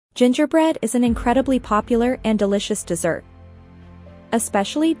Gingerbread is an incredibly popular and delicious dessert,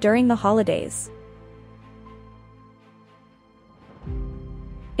 especially during the holidays.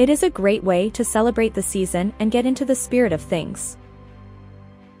 It is a great way to celebrate the season and get into the spirit of things.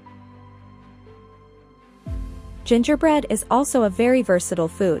 Gingerbread is also a very versatile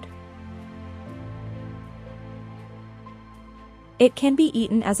food. It can be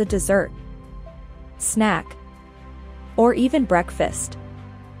eaten as a dessert, snack, or even breakfast.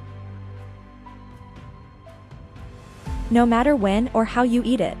 No matter when or how you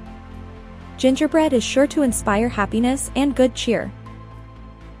eat it, gingerbread is sure to inspire happiness and good cheer.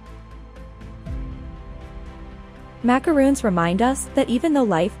 Macaroons remind us that even though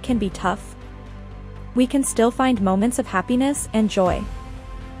life can be tough, we can still find moments of happiness and joy.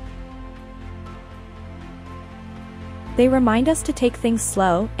 They remind us to take things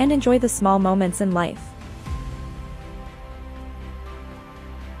slow and enjoy the small moments in life.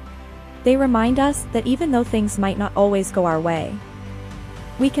 They remind us that even though things might not always go our way,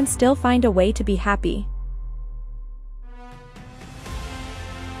 we can still find a way to be happy.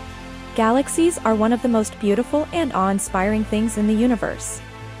 Galaxies are one of the most beautiful and awe-inspiring things in the universe.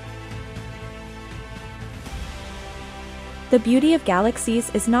 The beauty of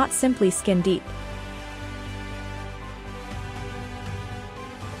galaxies is not simply skin deep.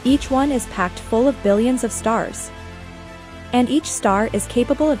 Each one is packed full of billions of stars, and each star is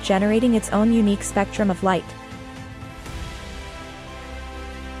capable of generating its own unique spectrum of light.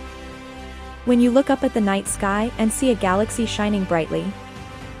 When you look up at the night sky and see a galaxy shining brightly,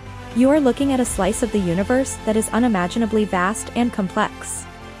 you are looking at a slice of the universe that is unimaginably vast and complex.